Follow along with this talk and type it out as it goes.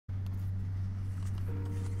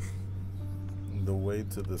The Way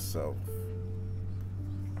to the Self.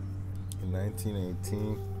 In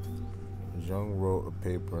 1918, Jung wrote a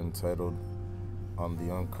paper entitled On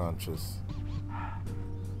the Unconscious.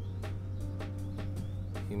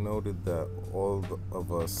 He noted that all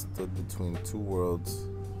of us stood between two worlds,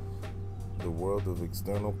 the world of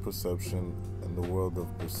external perception and the world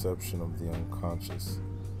of perception of the unconscious.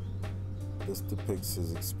 This depicts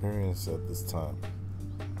his experience at this time.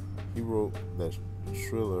 He wrote that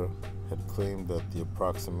Spitteler had claimed that the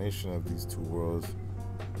approximation of these two worlds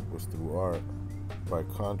was through art. By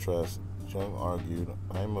contrast, Jung argued,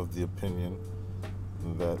 "I am of the opinion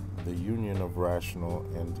that the union of rational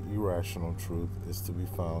and irrational truth is to be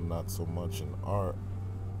found not so much in art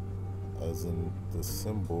as in the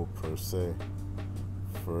symbol per se,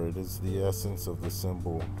 for it is the essence of the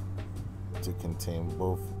symbol to contain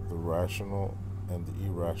both the rational and the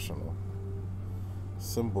irrational.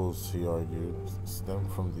 Symbols," he argued, stem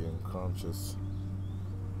from the unconscious,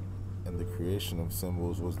 and the creation of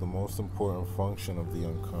symbols was the most important function of the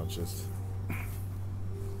unconscious,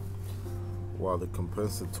 while the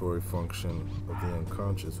compensatory function of the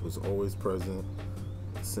unconscious was always present.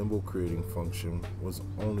 The symbol creating function was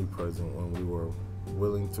only present when we were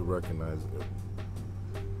willing to recognize it.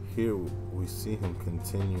 Here we see him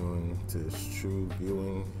continuing to eschew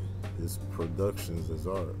viewing his productions as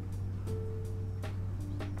art.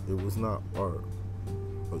 It was not art,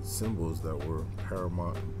 but symbols that were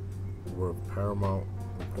of paramount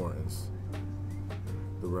importance.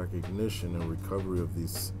 The recognition and recovery of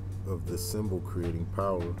this symbol creating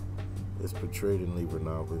power is portrayed in Liber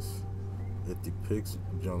Novis. It depicts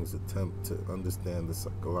Jung's attempt to understand the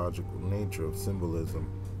psychological nature of symbolism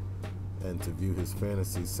and to view his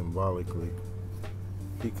fantasies symbolically.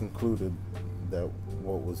 He concluded that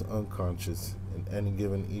what was unconscious in any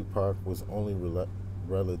given epoch was only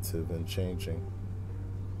relative and changing.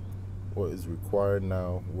 What is required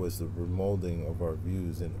now was the remolding of our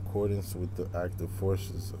views in accordance with the active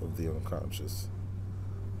forces of the unconscious.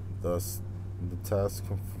 Thus, the task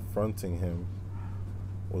confronting him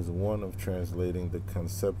was one of translating the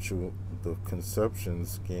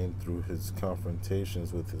conceptions gained through his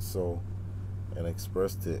confrontations with his soul and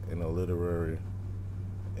expressed it in a literary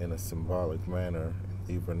and a symbolic manner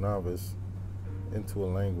in Liber Novis into a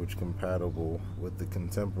language compatible with the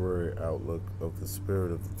contemporary outlook of the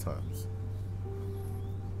spirit of the times.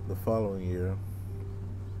 The following year,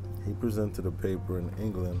 he presented a paper in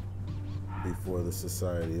England before the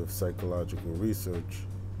Society of Psychological Research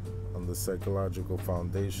on the psychological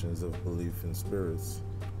foundations of belief in spirits.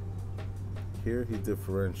 Here he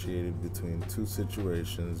differentiated between two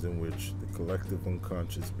situations in which the collective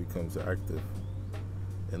unconscious becomes active.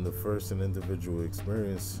 In the first, an individual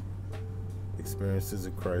experiences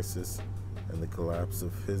a crisis and the collapse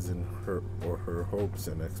of his and her or her hopes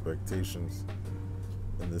and expectations.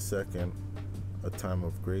 In the second, a time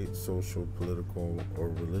of great social, political, or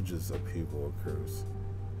religious upheaval occurs.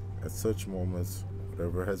 At such moments,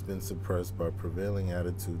 whatever has been suppressed by prevailing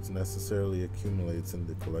attitudes necessarily accumulates in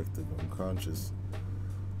the collective unconscious.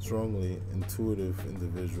 Strongly intuitive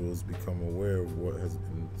individuals become aware of what has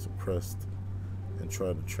been suppressed and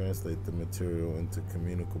try to translate the material into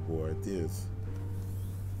communicable ideas.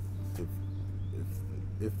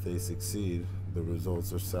 If they succeed, the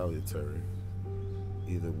results are salutary.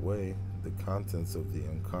 Either way, the contents of the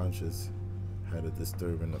unconscious had a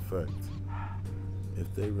disturbing effect.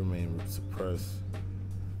 If they remain suppressed,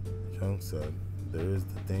 Jung said, there is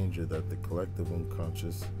the danger that the collective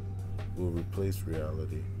unconscious will replace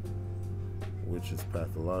reality, which is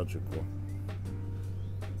pathological.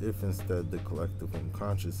 If instead the collective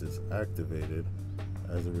unconscious is activated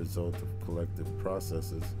as a result of collective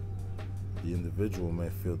processes, the individual may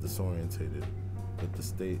feel disorientated, but the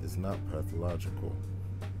state is not pathological.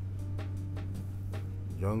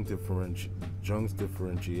 Jung's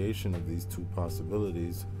differentiation of these two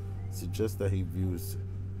possibilities suggests that he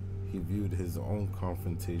viewed his own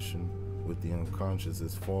confrontation with the unconscious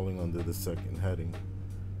as falling under the second heading,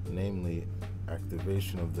 namely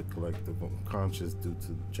activation of the collective unconscious due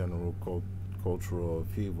to general cultural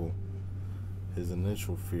upheaval. His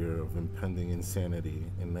initial fear of impending insanity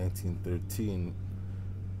in 1913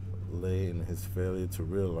 lay in his failure to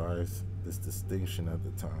realize this distinction at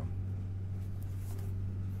the time.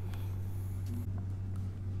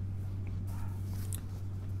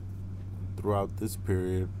 Throughout this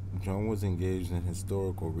period, Jung was engaged in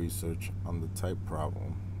historical research on the type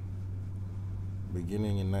problem.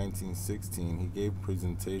 Beginning in 1916, he gave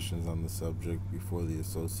presentations on the subject before the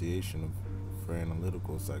Association for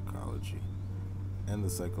Analytical Psychology and the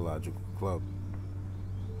Psychological Club.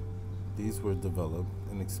 These were developed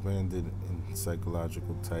and expanded in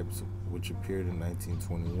Psychological Types, which appeared in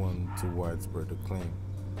 1921 to widespread acclaim.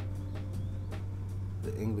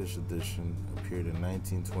 The English edition appeared in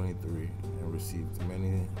 1923 and received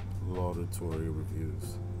many laudatory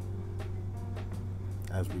reviews.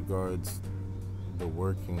 As regards the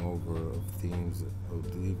working over of themes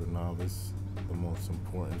of the Liber Novice, the most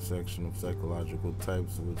important section of Psychological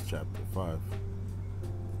Types was Chapter 5,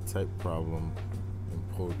 the type problem in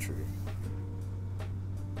poetry.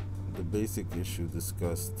 The basic issue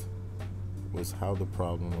discussed was how the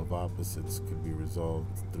problem of opposites could be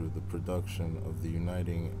resolved through the production of the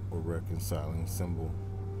uniting or reconciling symbol.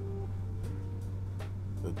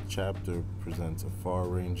 The chapter presents a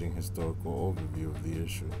far-ranging historical overview of the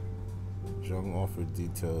issue. Jung offered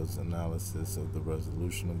detailed analysis of the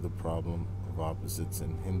resolution of the problem of opposites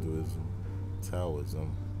in Hinduism,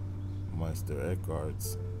 Taoism, Meister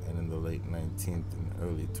Eckhart's, and in the late 19th and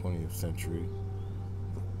early 20th century,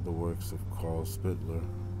 the works of Carl Spitteler.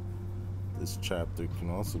 This chapter can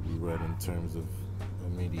also be read in terms of a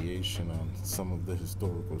mediation on some of the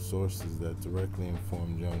historical sources that directly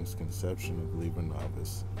informed Jung's conception of Liber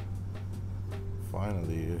Novice.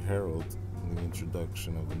 Finally, it heralds the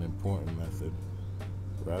introduction of an important method.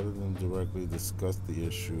 Rather than directly discuss the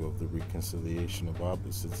issue of the reconciliation of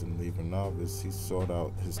opposites in Liber Novice, he sought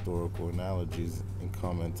out historical analogies and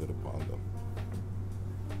commented upon them.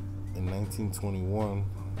 In 1921,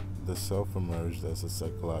 the self emerged as a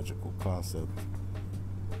psychological concept.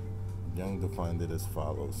 Jung defined it as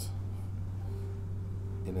follows: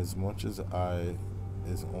 inasmuch as I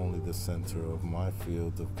is only the center of my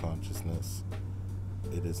field of consciousness,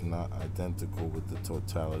 it is not identical with the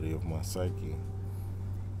totality of my psyche,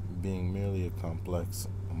 being merely a complex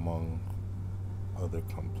among other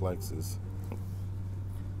complexes.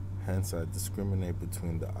 Hence, I discriminate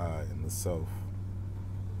between the I and the self,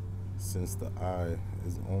 since the I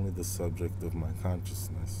is only the subject of my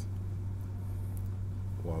consciousness,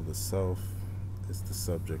 while the self is the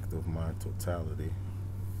subject of my totality.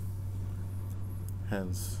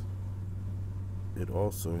 Hence, it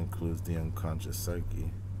also includes the unconscious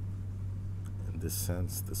psyche. In this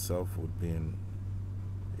sense, the self would be an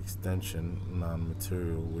extension,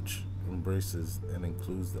 non-material, which embraces and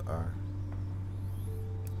includes the I.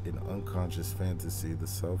 In unconscious fantasy, the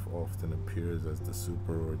self often appears as the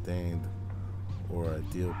superordained or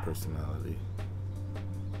ideal personality,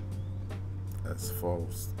 as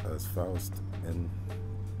Faust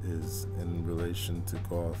is in relation to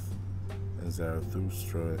Goethe and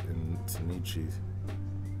Zarathustra to Nietzsche.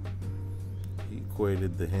 He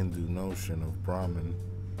equated the Hindu notion of Brahman,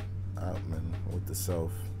 Atman, with the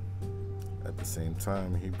self. At the same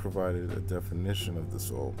time, he provided a definition of the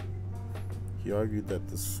soul. He argued that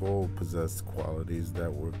the soul possessed qualities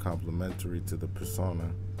that were complementary to the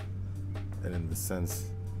persona, and in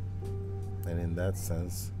that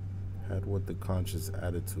sense, had what the conscious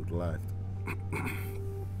attitude lacked.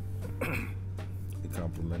 The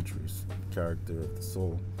complementary character of the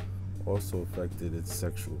soul also affected its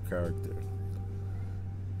sexual character.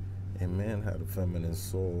 A man had a feminine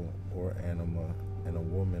soul, or anima, and a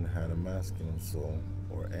woman had a masculine soul,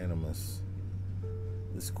 or animus.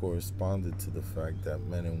 This corresponded to the fact that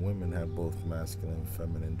men and women had both masculine and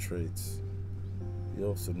feminine traits. He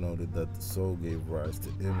also noted that the soul gave rise to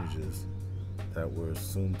images that were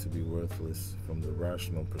assumed to be worthless from the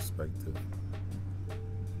rational perspective.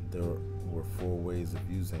 There were 4 ways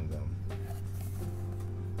of using them.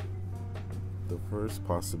 The first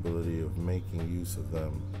possibility of making use of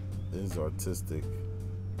them is artistic.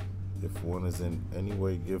 If one is in any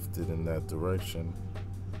way gifted in that direction.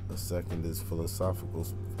 A second is philosophical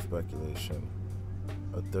speculation.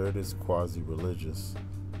 A third is quasi-religious,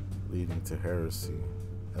 leading to heresy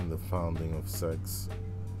and the founding of sets.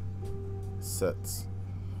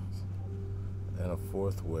 And a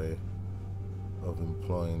fourth way of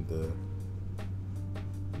employing the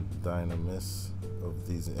dynamis of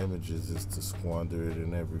these images is to squander it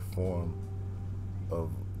in every form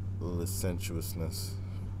of licentiousness.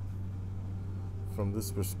 From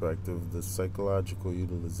this perspective, the psychological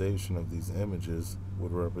utilization of these images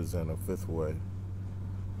would represent a fifth way.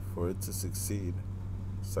 For it to succeed,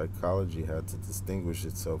 psychology had to distinguish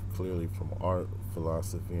itself clearly from art,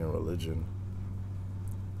 philosophy, and religion.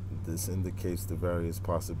 This indicates the various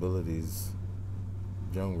possibilities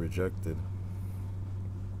Jung rejected.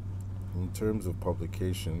 In terms of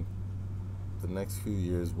publication, the next few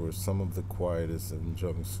years were some of the quietest in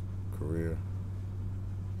Jung's career.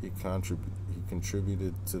 He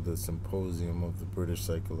contributed to the Symposium of the British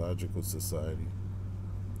Psychological Society,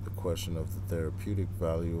 the question of the therapeutic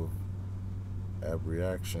value of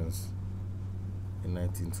abreactions, in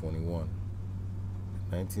 1921.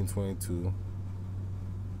 In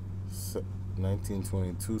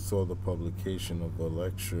 1922 saw the publication of a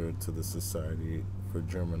lecture to the Society for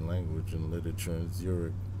German Language and Literature in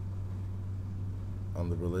Zurich on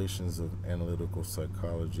the relations of analytical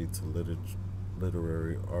psychology to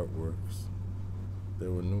literary artworks.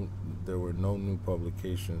 There were no new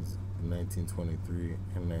publications in 1923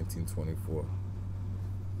 and 1924.